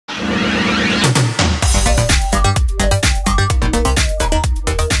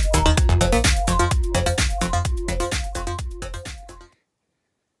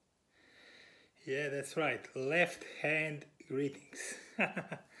That's right, left hand greetings.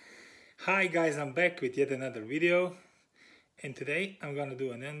 Hi guys, I'm back with yet another video, and today I'm gonna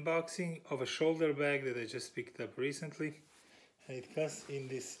do an unboxing of a shoulder bag that I just picked up recently, and it comes in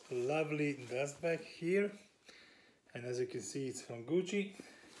this lovely dust bag here, and as you can see it's from Gucci.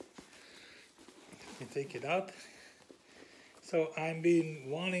 Let me take it out. So I've been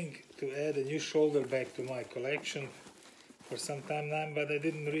wanting to add a new shoulder bag to my collection for some time now, but I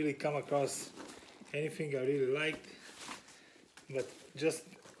didn't really come across anything I really liked. But just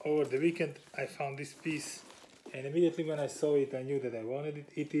over the weekend I found this piece, and immediately when I saw it I knew that I wanted it.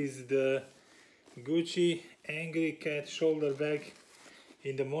 It is the Gucci Angry Cat shoulder bag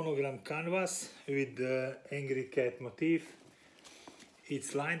in the monogram canvas with the angry cat motif.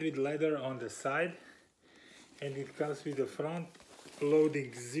 It's lined with leather on the side, and it comes with a front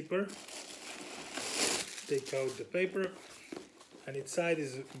loading zipper. Take out the paper, and inside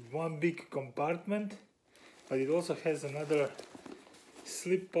is one big compartment, but it also has another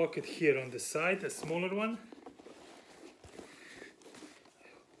slip pocket here on the side, a smaller one.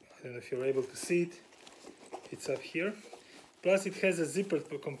 I don't know if you're able to see it, it's up here. Plus it has a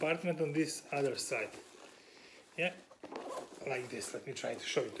zippered compartment on this other side. Yeah, like this. Let me try to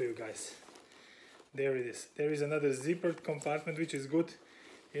show it to you guys. There it is. There is another zippered compartment, which is good,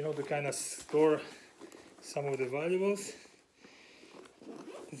 you know, to kind of store some of the valuables.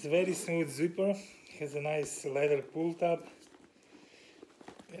 It's a very smooth zipper. It has a nice leather pull tab,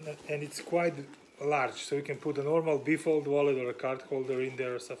 and it's quite large, so you can put a normal bifold wallet or a card holder in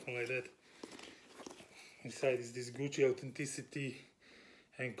there or something like that. Inside is this Gucci authenticity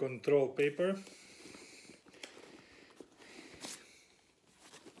and control paper.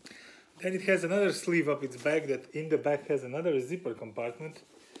 Then it has another sleeve up its back that in the back has another zipper compartment,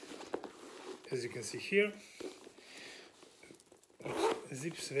 as you can see here. It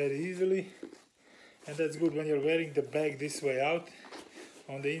zips very easily, and that's good when you're wearing the bag this way out.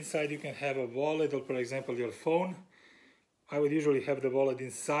 On the inside you can have a wallet or, for example, your phone. I would usually have the wallet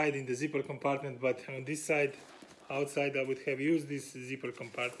inside in the zipper compartment, but on this side, outside, I would have used this zipper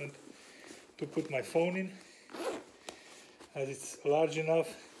compartment to put my phone in, as it's large enough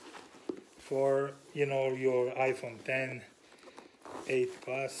for, you know, your iPhone 10, 8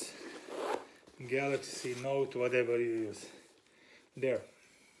 Plus, Galaxy Note, whatever you use. There.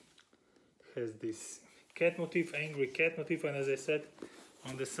 It has this cat motif, angry cat motif, and as I said,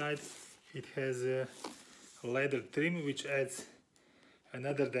 on the side it has a leather trim which adds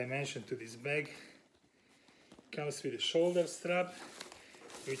another dimension to this bag. Comes with a shoulder strap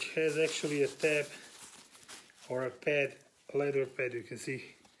which has actually a tab or a pad, a leather pad, you can see,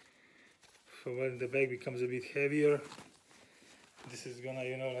 for when the bag becomes a bit heavier. This is gonna,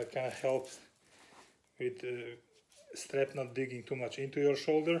 you know, like kind of help with the strap not digging too much into your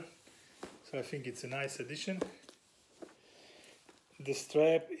shoulder. So I think it's a nice addition. The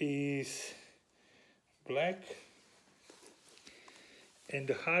strap is black, and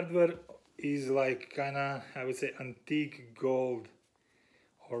the hardware is like kinda, I would say, antique gold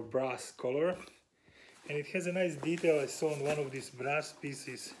or brass color, and it has a nice detail I saw on one of these brass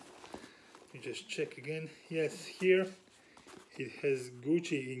pieces. Let me just check again. Yes, here it has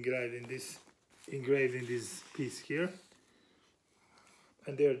Gucci engraved in this piece here,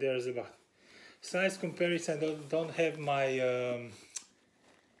 and there's a lot. Size comparison, I don't have my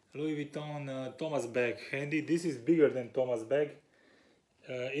Louis Vuitton Thomas bag handy. This is bigger than Thomas bag.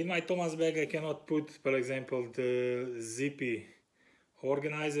 In my Thomas bag I cannot put, for example, the zippy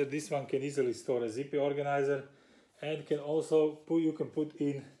organizer. This one can easily store a zippy organizer, and can also put, you can put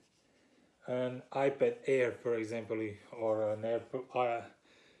in an iPad Air, for example, or an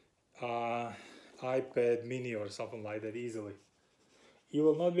iPad mini or something like that easily. You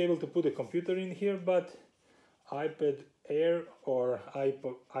will not be able to put a computer in here, but iPad Air or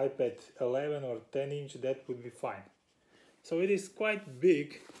iPad 11 or 10 inch, that would be fine. So it is quite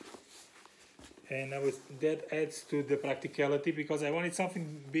big, and that adds to the practicality, because I wanted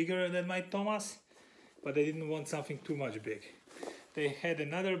something bigger than my Thomas, but I didn't want something too much big. They had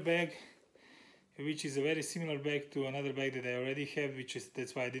another bag which is a very similar bag to another bag that I already have,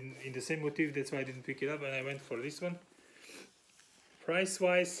 that's why I didn't, in the same motif, that's why I didn't pick it up, and I went for this one. Price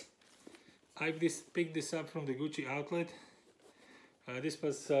wise, I picked this up from the Gucci outlet. This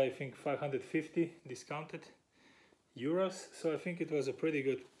was, I think, 550 discounted euros, so I think it was a pretty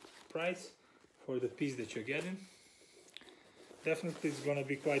good price for the piece that you're getting. Definitely it's gonna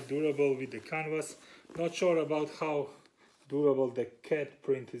be quite durable with the canvas. Not sure about how durable the cat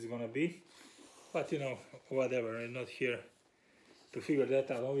print is gonna be, but you know, whatever, I'm not here to figure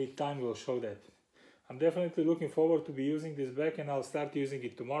that out, only time will show that. I'm definitely looking forward to be using this bag, and I'll start using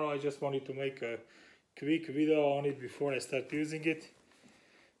it tomorrow. I just wanted to make a quick video on it before I start using it.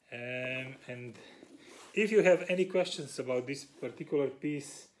 And if you have any questions about this particular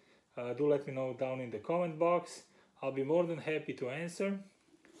piece, do let me know down in the comment box. I'll be more than happy to answer.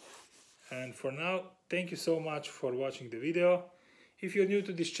 And for now, thank you so much for watching the video. If you're new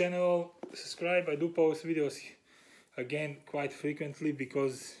to this channel, subscribe. I do post videos again quite frequently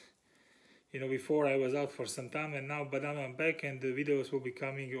because, you know, before I was out for some time, and now but now I'm back and the videos will be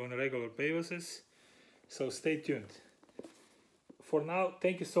coming on a regular basis. So stay tuned. For now,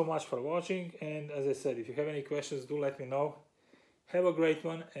 thank you so much for watching, and as I said, if you have any questions, do let me know. Have a great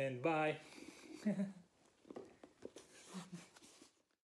one and bye.